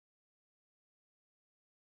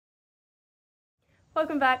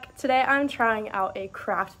Welcome back. Today I'm trying out a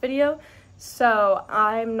craft video. So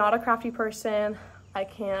I'm not a crafty person. I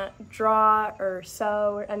can't draw or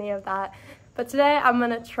sew or any of that. But today I'm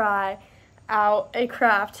gonna try out a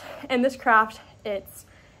craft. And this craft, it's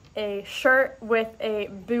a shirt with a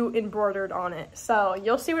boot embroidered on it. So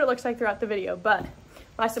you'll see what it looks like throughout the video. But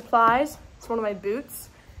my supplies, it's one of my boots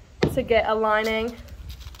to get a lining,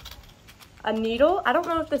 a needle. I don't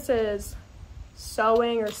know if this is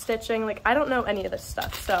sewing or stitching, like I don't know any of this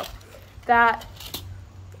stuff. So that,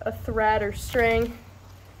 a thread or string,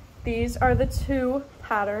 these are the two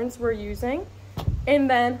patterns we're using, and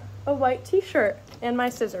then a white t-shirt and my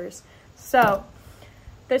scissors. So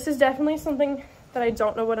this is definitely something that I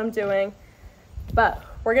don't know what I'm doing, but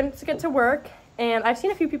we're gonna get to work. And I've seen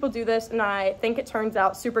a few people do this and I think it turns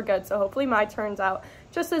out super good, so hopefully mine turns out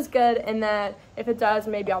just as good, and that if it does,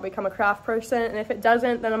 maybe I'll become a craft person, and if it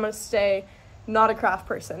doesn't, then I'm gonna stay not a craft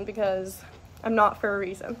person because I'm not for a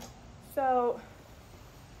reason. So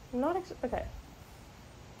I'm not okay.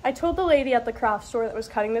 I told the lady at the craft store that was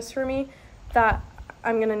cutting this for me that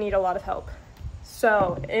I'm gonna need a lot of help.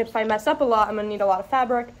 So if I mess up a lot, I'm gonna need a lot of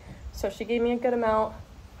fabric. So she gave me a good amount,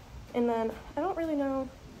 and then I don't really know.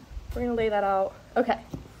 We're gonna lay that out. Okay.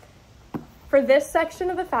 For this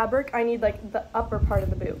section of the fabric, I need like the upper part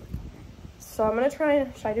of the boot. So I'm gonna try,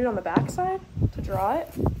 should I do it on the back side to draw it?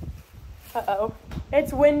 Uh-oh,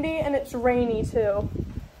 it's windy and it's rainy too,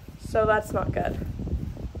 so that's not good.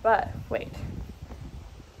 But wait,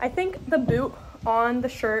 I think the boot on the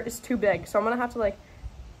shirt is too big, so I'm gonna have to like,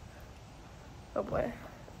 oh boy,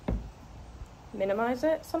 minimize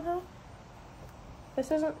it somehow. This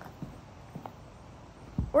isn't,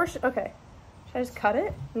 or okay, should I just cut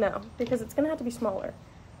it? No, because it's gonna have to be smaller.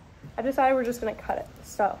 I decided we're just gonna cut it.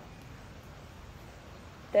 So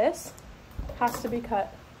this has to be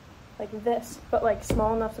cut like this, but like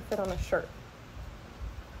small enough to fit on a shirt.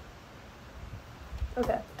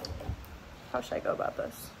 Okay, how should I go about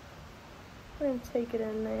this? I'm gonna take it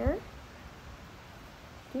in there.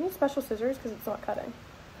 Do you need special scissors? Because it's not cutting.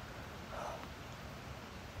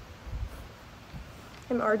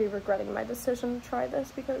 I'm already regretting my decision to try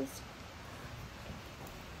this because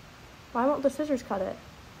why won't the scissors cut it?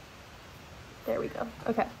 There we go.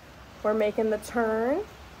 Okay, we're making the turn.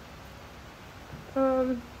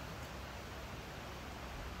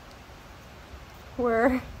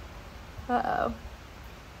 Uh-oh.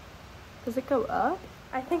 Does it go up?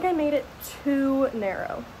 I think I made it too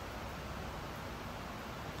narrow.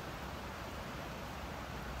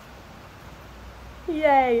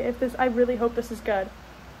 Yay, if this, I really hope this is good.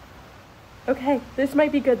 Okay, this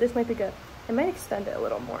might be good, this might be good. I might extend it a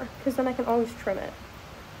little more, because then I can always trim it.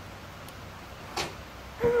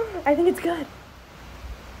 I think it's good.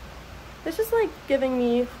 This is like giving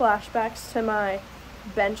me flashbacks to my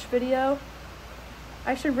bench video.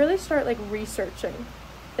 I should really start like researching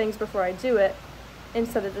things before I do it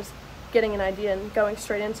instead of just getting an idea and going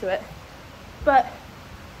straight into it. But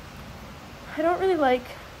I don't really like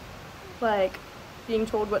being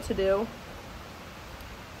told what to do,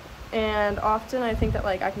 and often I think that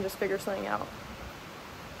like I can just figure something out.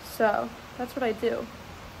 So that's what I do.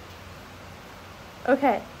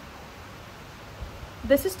 Okay.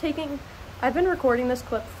 This is taking, I've been recording this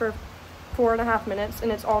clip for 4.5 minutes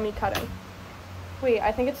and it's all me cutting. Wait,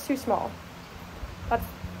 I think it's too small.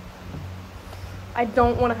 I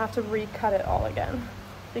don't want to have to recut it all again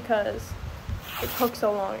because it took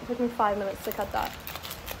so long. It took me 5 minutes to cut that.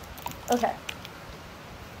 Okay.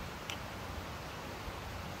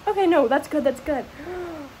 Okay, no, that's good, that's good.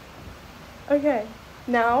 Okay,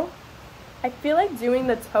 now I feel like doing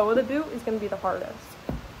the toe of the boot is going to be the hardest.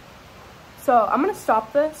 So I'm going to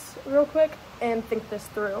stop this real quick and think this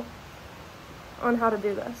through on how to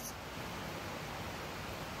do this.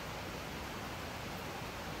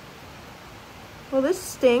 Well, this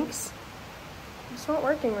stinks. It's not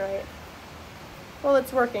working right. Well,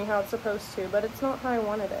 it's working how it's supposed to, but it's not how I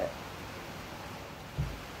wanted it.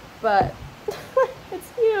 But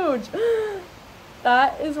it's huge.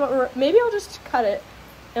 That is what we're, maybe I'll just cut it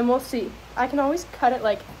and we'll see. I can always cut it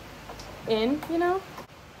like in, you know?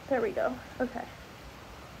 There we go. Okay.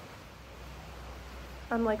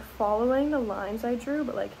 I'm like following the lines I drew,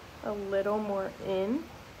 but like a little more in,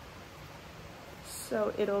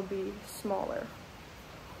 so it'll be smaller,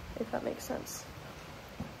 if that makes sense.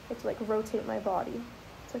 I have to like rotate my body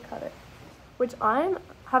to cut it, which I'm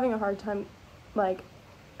having a hard time like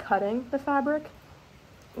cutting the fabric.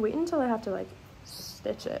 Wait until I have to like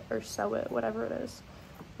stitch it or sew it, whatever it is,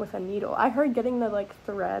 with a needle. I heard getting the like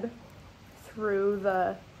thread through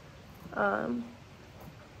the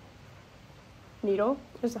needle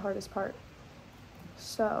is the hardest part.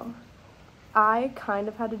 So I kind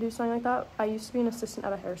of had to do something like that. I used to be an assistant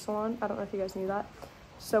at a hair salon. I don't know if you guys knew that.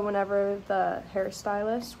 So whenever the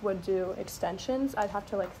hairstylist would do extensions, I'd have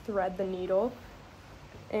to like thread the needle,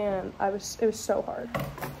 and it was so hard.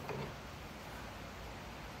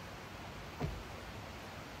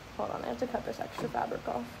 Hold on, I have to cut this extra fabric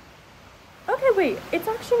off. Okay, wait, it's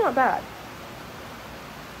actually not bad.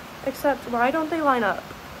 Except, why don't they line up?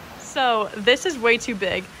 So this is way too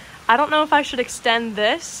big. I don't know if I should extend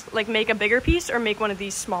this, like make a bigger piece, or make one of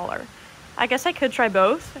these smaller. I guess I could try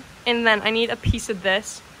both. And then I need a piece of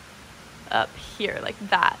this up here, like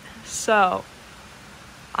that. So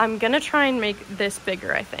I'm gonna try and make this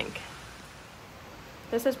bigger, I think.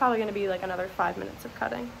 This is probably gonna be like another 5 minutes of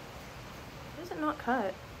cutting. Why is it not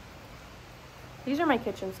cut? These are my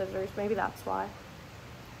kitchen scissors, maybe that's why.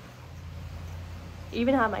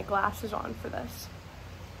 Even have my glasses on for this.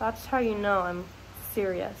 That's how you know I'm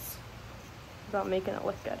serious about making it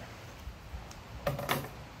look good.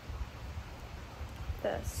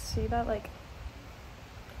 This, see that, like,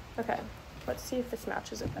 okay, let's see if this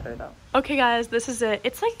matches it better though. Okay guys, this is it.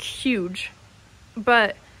 It's like huge,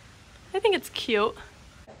 but I think it's cute.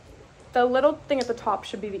 The little thing at the top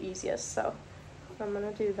should be the easiest, so I'm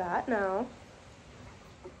gonna do that now.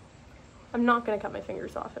 I'm not gonna cut my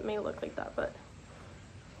fingers off. It may look like that, but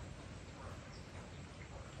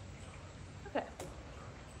okay.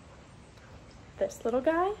 This little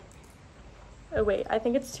guy. Oh wait, I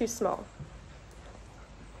think it's too small.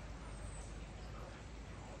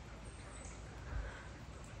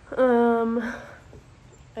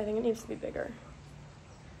 I think it needs to be bigger.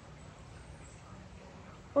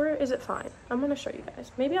 Or is it fine? I'm gonna show you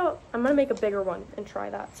guys. Maybe I'm gonna make a bigger one and try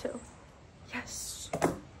that too. Yes.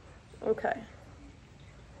 Okay.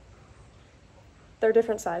 They're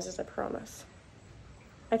different sizes, I promise.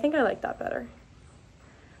 I think I like that better.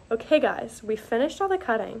 Okay guys, we finished all the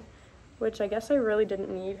cutting, which I guess I really didn't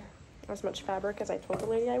need as much fabric as I told the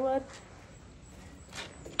lady I would.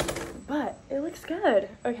 But it looks good.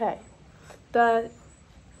 Okay.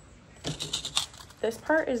 This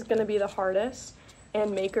part is gonna be the hardest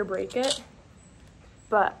and make or break it,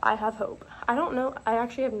 but I have hope. I don't know, I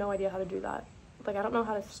actually have no idea how to do that. Like, I don't know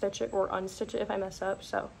how to stitch it or unstitch it if I mess up,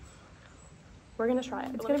 so we're gonna try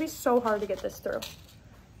it. It's gonna be so hard to get this through.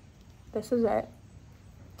 This is it.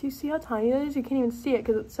 Do you see how tiny it is? You can't even see it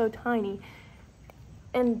because it's so tiny.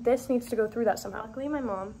 And this needs to go through that somehow. Luckily, my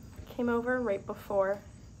mom came over right before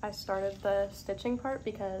I started the stitching part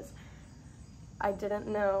because I didn't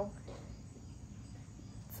know.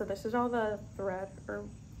 So this is all the thread or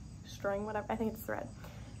string, whatever. I think it's thread.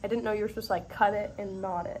 I didn't know you were supposed to like cut it and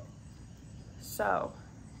knot it. So,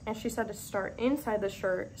 and she said to start inside the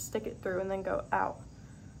shirt, stick it through, and then go out,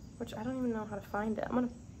 which I don't even know how to find it. I'm gonna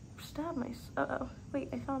stab myself. Uh-oh, wait,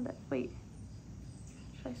 I found it. Wait,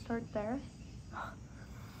 should I start there?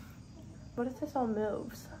 What if this all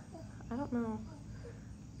moves? I don't know.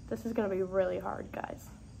 This is gonna be really hard, guys.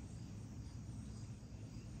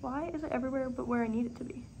 Why is it everywhere but where I need it to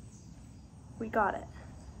be? We got it.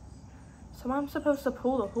 So I'm supposed to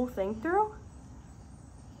pull the whole thing through?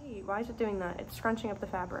 Hey, why is it doing that? It's scrunching up the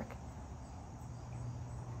fabric.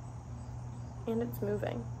 And it's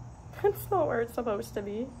moving. It's not where it's supposed to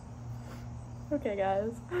be. Okay,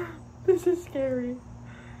 guys. This is scary.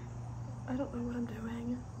 I don't know what I'm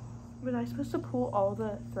doing. Was I supposed to pull all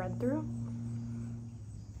the thread through?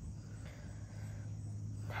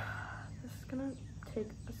 This is gonna take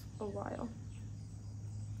us a while.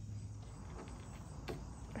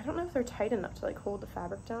 I don't know if they're tight enough to like hold the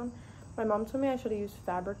fabric down. My mom told me I should have used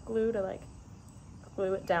fabric glue to like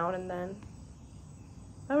glue it down and then,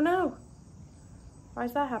 oh no, why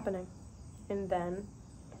is that happening? And then,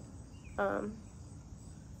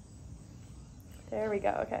 there we go.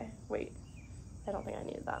 Okay, wait, I don't think I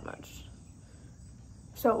needed that much.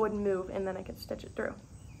 So it would move and then I could stitch it through.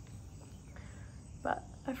 But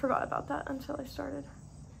I forgot about that until I started.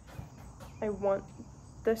 I want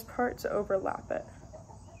this part to overlap it.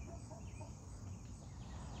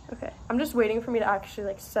 Okay, I'm just waiting for me to actually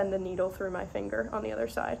like send the needle through my finger on the other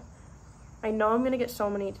side. I know I'm gonna get so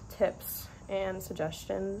many tips and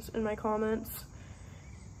suggestions in my comments,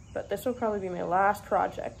 but this will probably be my last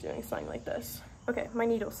project doing something like this. Okay, my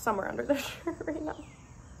needle's somewhere under the shirt right now.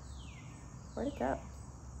 Where'd it go?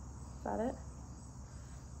 Is that it?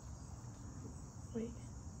 Wait,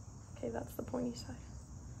 okay, that's the pointy side.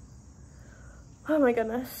 Oh my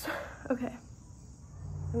goodness. Okay,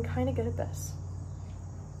 I'm kind of good at this.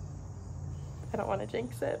 I don't want to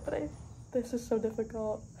jinx it, but this is so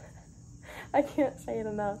difficult. I can't say it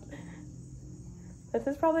enough. This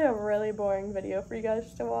is probably a really boring video for you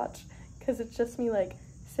guys to watch because it's just me like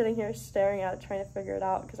sitting here staring at it, trying to figure it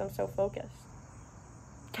out because I'm so focused.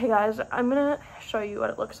 Okay guys, I'm gonna show you what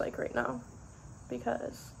it looks like right now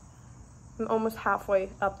because I'm almost halfway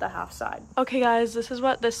up the half side. Okay guys, this is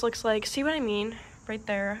what this looks like. See what I mean? Right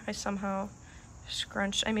there, I somehow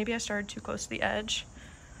scrunched. Maybe I started too close to the edge.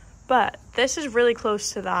 But this is really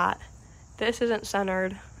close to that. This isn't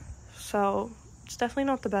centered, so it's definitely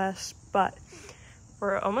not the best, but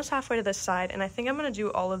we're almost halfway to this side, and I think I'm gonna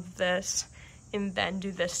do all of this and then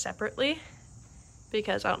do this separately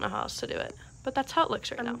because I don't know how else to do it. But that's how it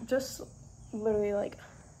looks right now. I'm just literally like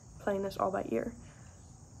playing this all by ear.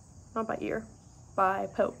 Not by ear, by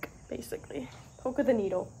poke, basically. Poke with a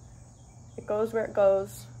needle. It goes where it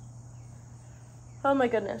goes. Oh my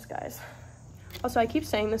goodness, guys. Also, I keep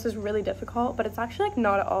saying this is really difficult, but it's actually like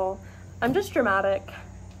not at all. I'm just dramatic,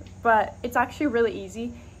 but it's actually really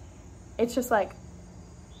easy. It's just like,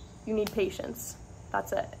 you need patience.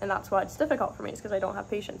 That's it. And that's why it's difficult for me, is because I don't have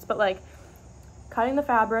patience. But like, cutting the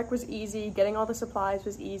fabric was easy. Getting all the supplies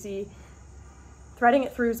was easy. Threading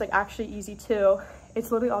it through is like actually easy too.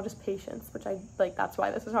 It's literally all just patience, which I like, that's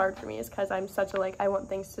why this is hard for me, is because I'm such a like, I want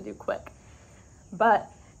things to do quick. But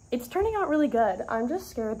it's turning out really good. I'm just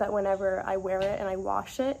scared that whenever I wear it and I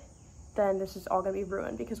wash it, then this is all gonna be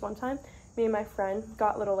ruined, because one time me and my friend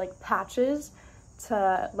got little like patches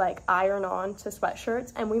to like iron on to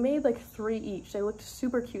sweatshirts, and we made like 3 each. They looked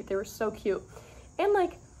super cute. They were so cute. And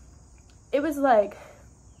like, it was like,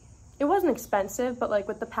 it wasn't expensive, but like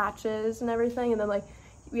with the patches and everything, and then like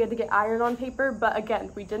we had to get iron on paper. But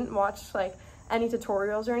again, we didn't watch like any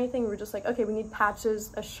tutorials or anything. We were just like, okay, we need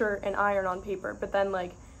patches, a shirt, and iron on paper. But then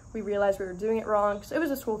like we realized we were doing it wrong, so it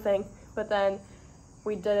was a school thing, but then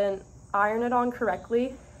we didn't iron it on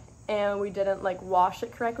correctly, and we didn't like wash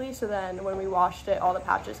it correctly. So then when we washed it, all the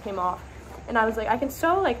patches came off, and I was like, I can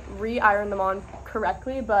still like re-iron them on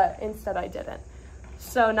correctly, but instead I didn't.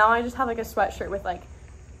 So now I just have like a sweatshirt with like,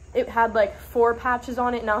 it had like 4 patches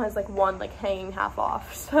on it, now has like 1 like hanging half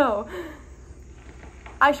off. So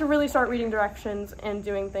I should really start reading directions and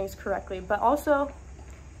doing things correctly. But also,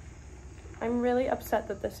 I'm really upset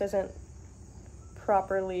that this isn't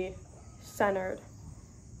properly centered.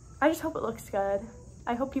 I just hope it looks good.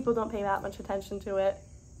 I hope people don't pay that much attention to it.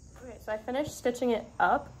 Okay, so I finished stitching it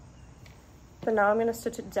up, but now I'm gonna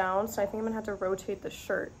stitch it down, so I think I'm gonna have to rotate the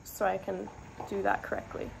shirt so I can do that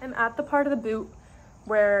correctly. I'm at the part of the boot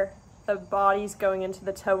where the body's going into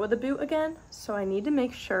the toe of the boot again, so I need to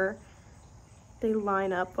make sure they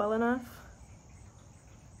line up well enough.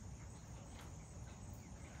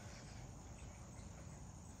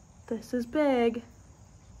 This is big.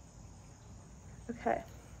 Okay.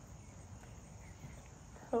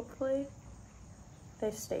 Hopefully they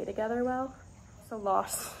stay together well. It's a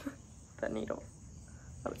loss, the needle.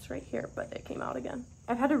 Oh, it's right here, but it came out again.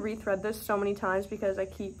 I've had to rethread this so many times because I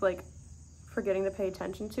keep like forgetting to pay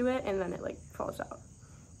attention to it, and then it like falls out.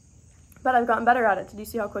 But I've gotten better at it. Did you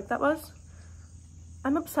see how quick that was?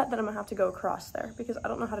 I'm upset that I'm gonna have to go across there because I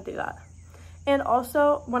don't know how to do that. And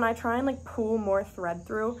also, when I try and like pull more thread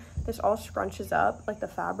through, this all scrunches up, like the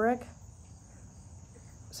fabric.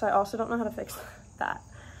 So I also don't know how to fix that.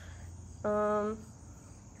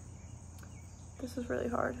 This is really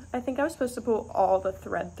hard. I think I was supposed to pull all the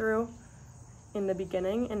thread through in the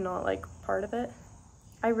beginning and not like part of it.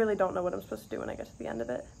 I really don't know what I'm supposed to do when I get to the end of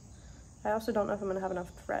it. I also don't know if I'm gonna have enough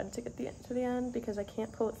thread to get to the end because I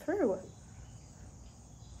can't pull it through.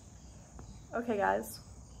 Okay guys,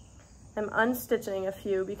 I'm unstitching a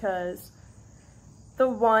few because the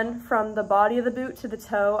one from the body of the boot to the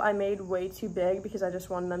toe I made way too big because I just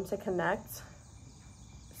wanted them to connect.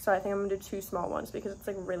 So I think I'm gonna do 2 small ones because it's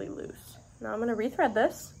like really loose. Now I'm gonna rethread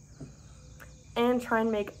this and try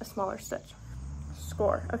and make a smaller stitch.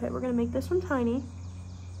 Score. Okay, we're gonna make this one tiny.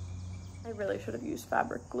 I really should have used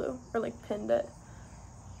fabric glue or like pinned it.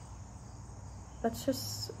 That's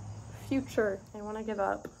just future. I wanna give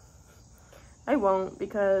up. I won't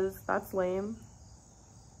because that's lame.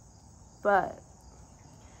 But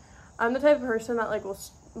I'm the type of person that like will,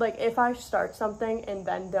 like if I start something and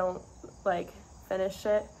then don't like finish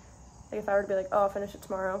it, like if I were to be like, oh, I'll finish it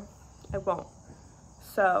tomorrow, I won't.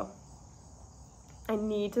 So I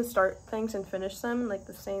need to start things and finish them like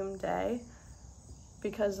the same day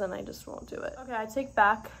because then I just won't do it. Okay, I take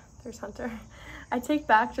back, there's Hunter. I take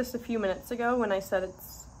back just a few minutes ago when I said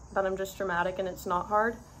that I'm just dramatic and it's not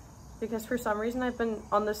hard, because for some reason I've been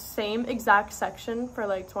on the same exact section for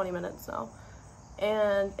like 20 minutes now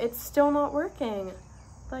and it's still not working.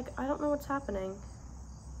 Like, I don't know what's happening.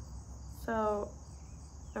 So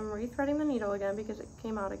I'm rethreading the needle again because it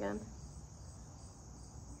came out again.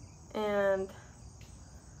 And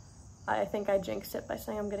I think I jinxed it by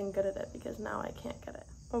saying I'm getting good at it because now I can't get it.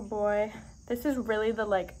 Oh boy, this is really the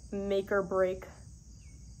like make or break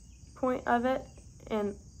point of it,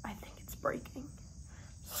 and I think it's breaking.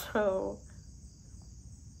 So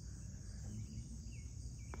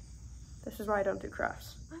this is why I don't do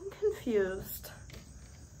crafts. I'm confused.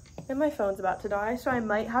 And my phone's about to die, so I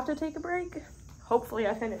might have to take a break. Hopefully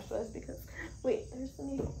I finish this because, wait, there's the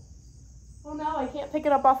needle. Oh no, I can't pick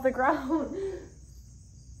it up off the ground.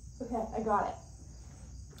 Okay, I got it.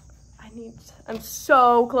 I'm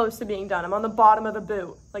so close to being done. I'm on the bottom of the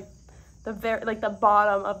boot, like the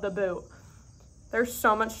bottom of the boot. There's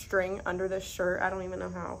so much string under this shirt. I don't even know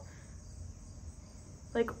how.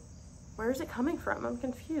 Like, where is it coming from? I'm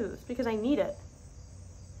confused because I need it.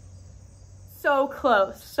 So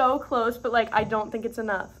close, but like, I don't think it's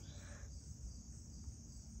enough.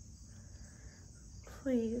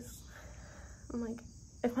 Please. I'm like,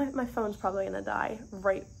 if my phone's probably gonna die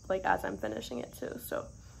right like as I'm finishing it too, so.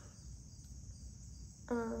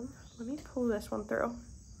 Let me pull this one through.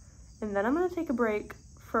 And then I'm gonna take a break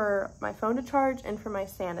for my phone to charge and for my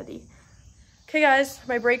sanity. Okay guys,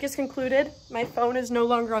 my break is concluded. My phone is no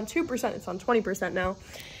longer on 2%, it's on 20% now.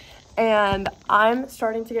 And I'm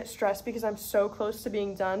starting to get stressed because I'm so close to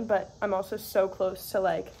being done, but I'm also so close to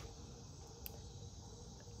like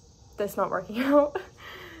this not working out.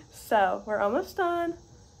 So we're almost done.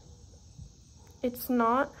 It's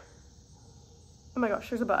not, oh my gosh,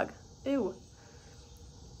 there's a bug. Ew.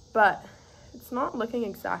 But it's not looking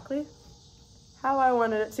exactly how I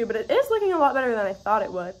wanted it to, but it is looking a lot better than I thought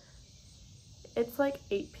it would. It's like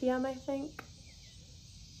 8 p.m. I think.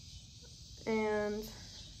 And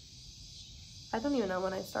I don't even know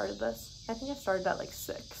when I started this. I think I started at like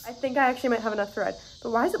 6. I think I actually might have enough thread,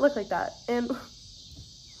 but why does it look like that? And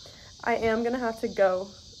I am gonna have to go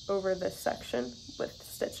over this section with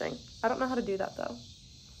stitching. I don't know how to do that though.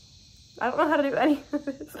 I don't know how to do any of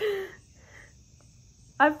this.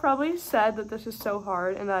 I've probably said that this is so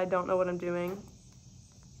hard and that I don't know what I'm doing,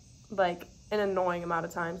 like an annoying amount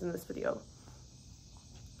of times in this video.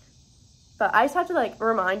 But I just have to like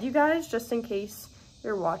remind you guys just in case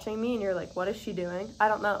you're watching me and you're like, what is she doing? I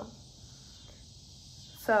don't know.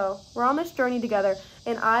 So we're on this journey together,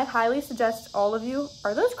 and I highly suggest all of you,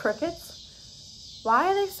 are those crickets?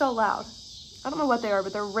 Why are they so loud? I don't know what they are,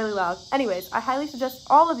 but they're really loud. Anyways, I highly suggest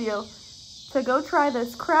all of you to go try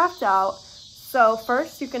this craft out. So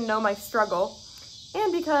first you can know my struggle,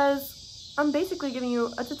 and because I'm basically giving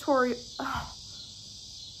you a tutorial.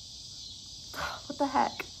 What the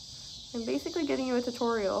heck? I'm basically giving you a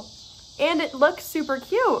tutorial, and it looks super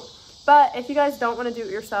cute. But if you guys don't want to do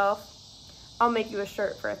it yourself, I'll make you a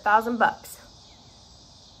shirt for $1,000.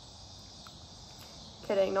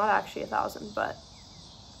 Kidding, not actually 1,000, but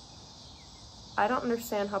I don't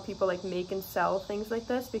understand how people like make and sell things like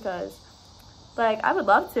this, because like I would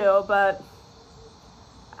love to, but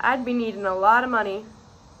I'd be needing a lot of money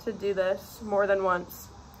to do this more than once.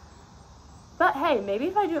 But hey, maybe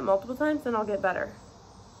if I do it multiple times, then I'll get better.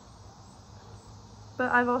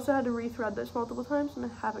 But I've also had to rethread this multiple times and I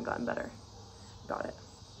haven't gotten better. Got it.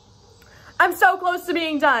 I'm so close to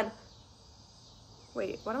being done.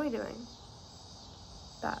 Wait, what am I doing?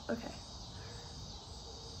 That, okay.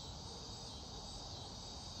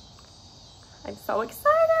 I'm so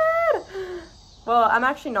excited. Well, I'm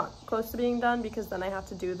actually not close to being done because then I have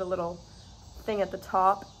to do the little thing at the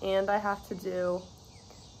top, and I have to do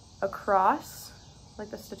a cross, like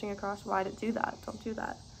the stitching across. Why did it do that? Don't do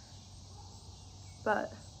that.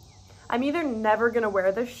 But I'm either never gonna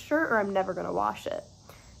wear this shirt or I'm never gonna wash it.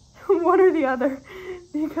 One or the other,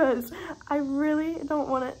 because I really don't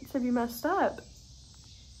want it to be messed up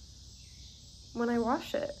when I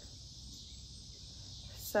wash it.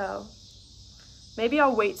 So maybe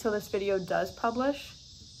I'll wait till this video does publish,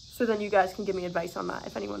 so then you guys can give me advice on that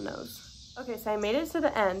if anyone knows. Okay, so I made it to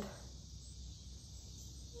the end,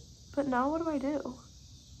 but now what do I do?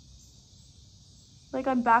 Like,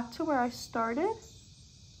 I'm back to where I started,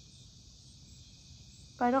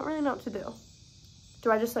 but I don't really know what to do. Do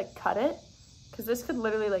I just like cut it? Because this could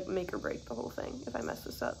literally like make or break the whole thing if I mess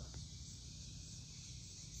this up.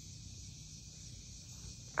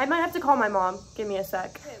 I might have to call my mom. Give me a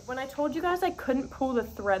sec. Okay, when I told you guys I couldn't pull the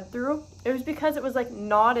thread through, it was because it was like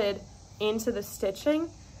knotted into the stitching.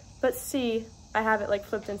 But see, I have it like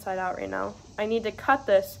flipped inside out right now. I need to cut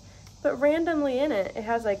this, but randomly in it, it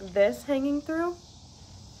has like this hanging through.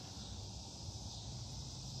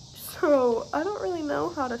 So I don't really know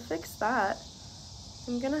how to fix that.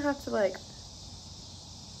 I'm gonna have to like,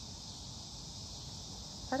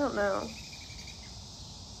 I don't know.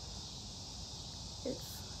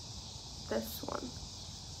 It's this one.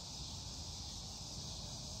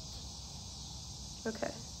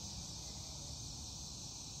 Okay.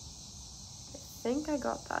 think I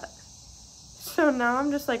got that. So now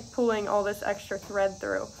I'm just like pulling all this extra thread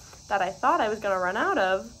through that I thought I was gonna run out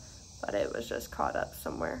of, but it was just caught up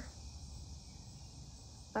somewhere.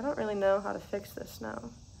 I don't really know how to fix this now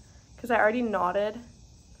because I already knotted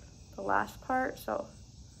the last part, so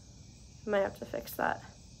I might have to fix that.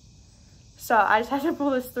 So I just have to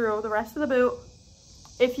pull this through the rest of the boot.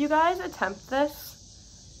 If you guys attempt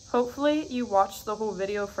this, hopefully you watch the whole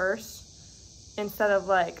video first instead of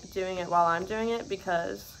like doing it while I'm doing it,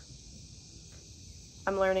 because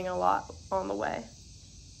I'm learning a lot on the way.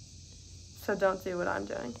 So don't do what I'm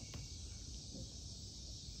doing,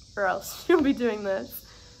 or else you'll be doing this.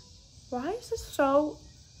 Why is this so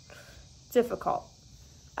difficult?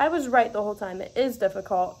 I was right the whole time. It is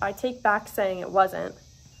difficult. I take back saying it wasn't.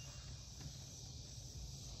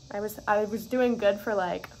 I was doing good for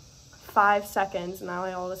like 5 seconds, and now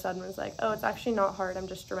I all of a sudden was like, oh, it's actually not hard. I'm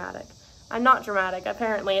just dramatic. I'm not dramatic.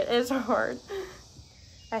 Apparently it is hard.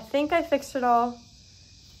 I think I fixed it all.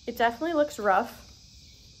 It definitely looks rough,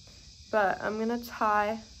 but I'm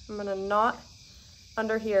gonna knot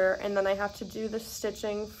under here, and then I have to do the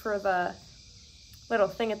stitching for the little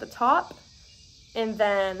thing at the top, and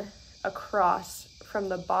then across from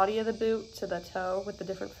the body of the boot to the toe with the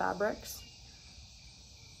different fabrics.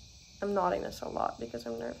 I'm knotting this a lot because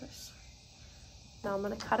I'm nervous. Now I'm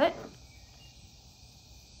gonna cut it.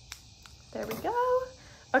 There we go.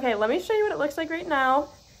 Okay, let me show you what it looks like right now,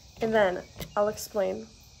 and then I'll explain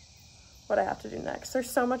what I have to do next. There's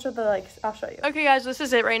so much of the, like, I'll show you. Okay guys, this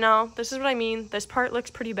is it right now. This is what I mean. This part looks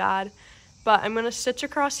pretty bad, but I'm gonna stitch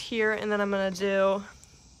across here, and then I'm gonna do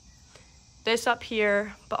this up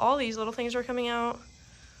here, but all these little things are coming out.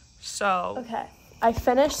 So okay, I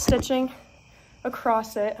finished stitching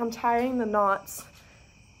across it. I'm tying the knots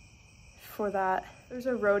for that. There's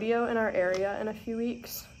a rodeo in our area in a few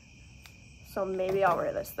weeks, so maybe I'll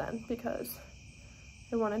wear this then, because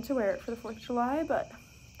I wanted to wear it for the 4th of July, but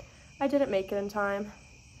I didn't make it in time.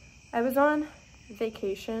 I was on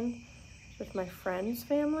vacation with my friend's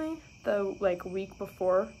family the like week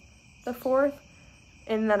before the 4th,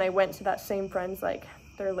 and then I went to that same friend's, like,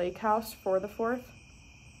 their lake house for the 4th,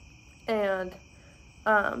 and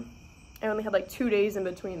I only had like 2 days in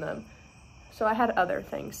between them, so I had other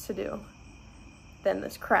things to do than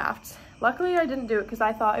this craft. Luckily I didn't do it because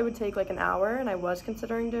I thought it would take like an hour, and I was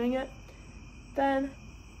considering doing it then,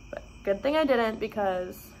 but good thing I didn't,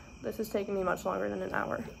 because this is taking me much longer than an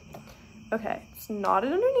hour. Okay, it's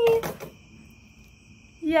knotted underneath.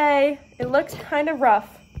 Yay, it looks kind of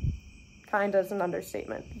rough. Kinda is an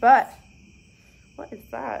understatement, but what is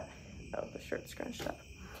that? Oh, the shirt's scrunched up.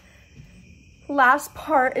 Last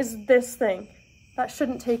part is this thing. That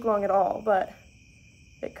shouldn't take long at all, but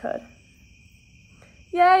it could.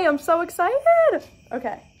 Yay, I'm so excited.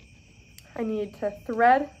 Okay, I need to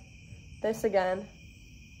thread this again.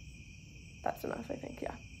 That's enough, I think,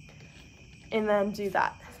 yeah. And then do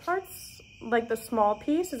that. This part's, like, the small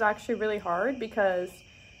piece is actually really hard because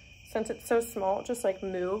since it's so small, it just like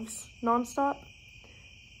moves nonstop.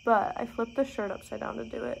 But I flipped the shirt upside down to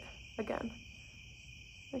do it again.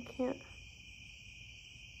 I can't.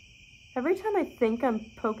 Every time I think I'm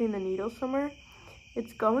poking the needle somewhere,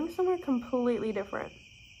 it's going somewhere completely different.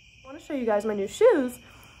 I want to show you guys my new shoes,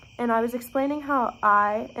 and I was explaining how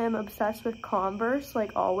I am obsessed with Converse,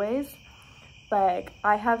 like always. Like,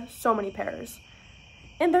 I have so many pairs,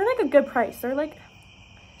 and they're like a good price. They're like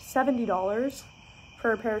 $70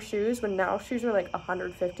 for a pair of shoes, when now shoes are like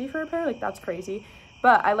 $150 for a pair. Like, that's crazy.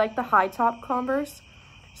 But I like the high top Converse,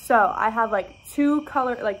 so I have like two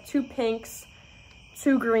pinks,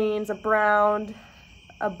 2 greens, a brown,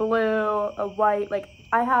 a blue, a white. Like,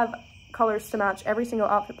 I have colors to match every single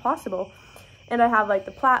outfit possible, and I have like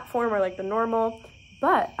the platform or like the normal.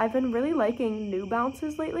 But I've been really liking New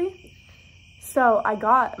Balances lately. So I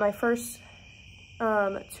got my first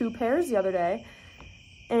 2 pairs the other day,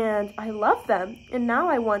 and I love them. And now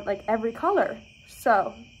I want like every color.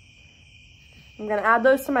 So I'm gonna add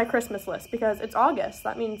those to my Christmas list because it's August.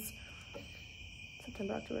 That means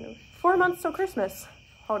September, October, November. 4 months till Christmas.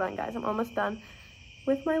 Hold on, guys, I'm almost done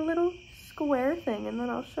with my little square thing, and then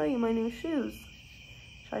I'll show you my new shoes.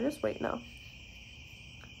 Should I just wait? No.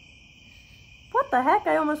 What the heck?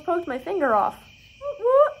 I almost poked my finger off.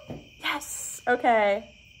 Yes. Okay,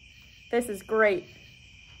 this is great.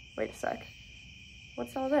 Wait a sec.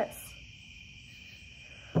 What's all this?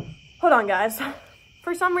 Hold on, guys.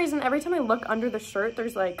 For some reason, every time I look under the shirt,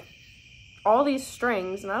 there's like all these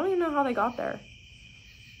strings, and I don't even know how they got there.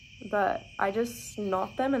 But I just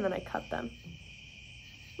knot them and then I cut them.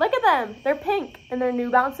 Look at them. They're pink, and they're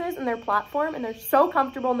New Balances, and they're platform, and they're so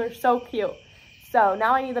comfortable, and they're so cute. So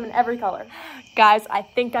now I need them in every color. Guys, I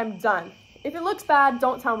think I'm done. If it looks bad,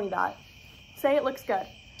 don't tell me that. Say it looks good.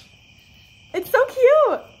 It's so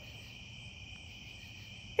cute.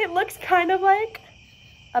 It looks kind of like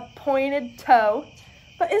a pointed toe,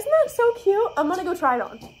 but isn't that so cute? I'm gonna go try it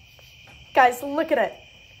on. Guys, look at it.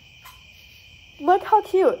 Look how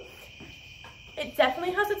cute. It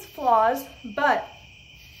definitely has its flaws, but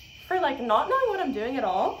for like not knowing what I'm doing at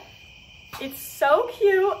all, it's so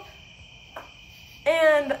cute.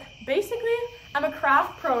 And basically, I'm a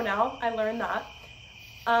craft pro now. I learned that.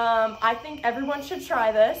 I think everyone should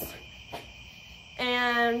try this.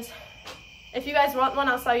 And if you guys want one,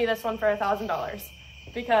 I'll sell you this one for $1,000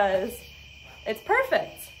 because it's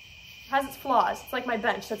perfect. It has its flaws. It's like my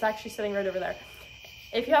bench that's actually sitting right over there.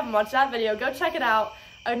 If you haven't watched that video, go check it out.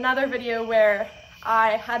 Another video where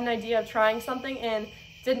I had an idea of trying something and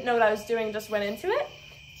didn't know what I was doing, just went into it.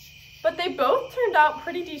 But they both turned out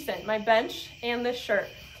pretty decent, my bench and this shirt.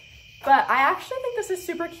 But I actually think this is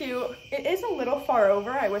super cute. It is a little far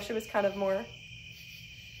over. I wish it was kind of more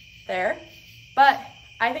there. But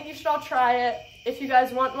I think you should all try it. If you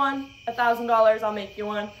guys want one, $1,000, I'll make you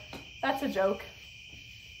one. That's a joke,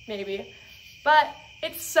 maybe. But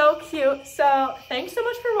it's so cute. So thanks so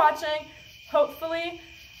much for watching. Hopefully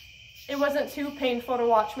it wasn't too painful to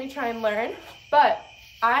watch me try and learn. But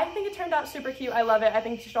I think it turned out super cute. I love it. I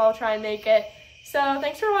think you should all try and make it. So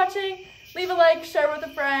thanks for watching. Leave a like, share with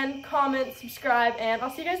a friend, comment, subscribe, and I'll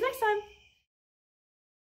see you guys next time.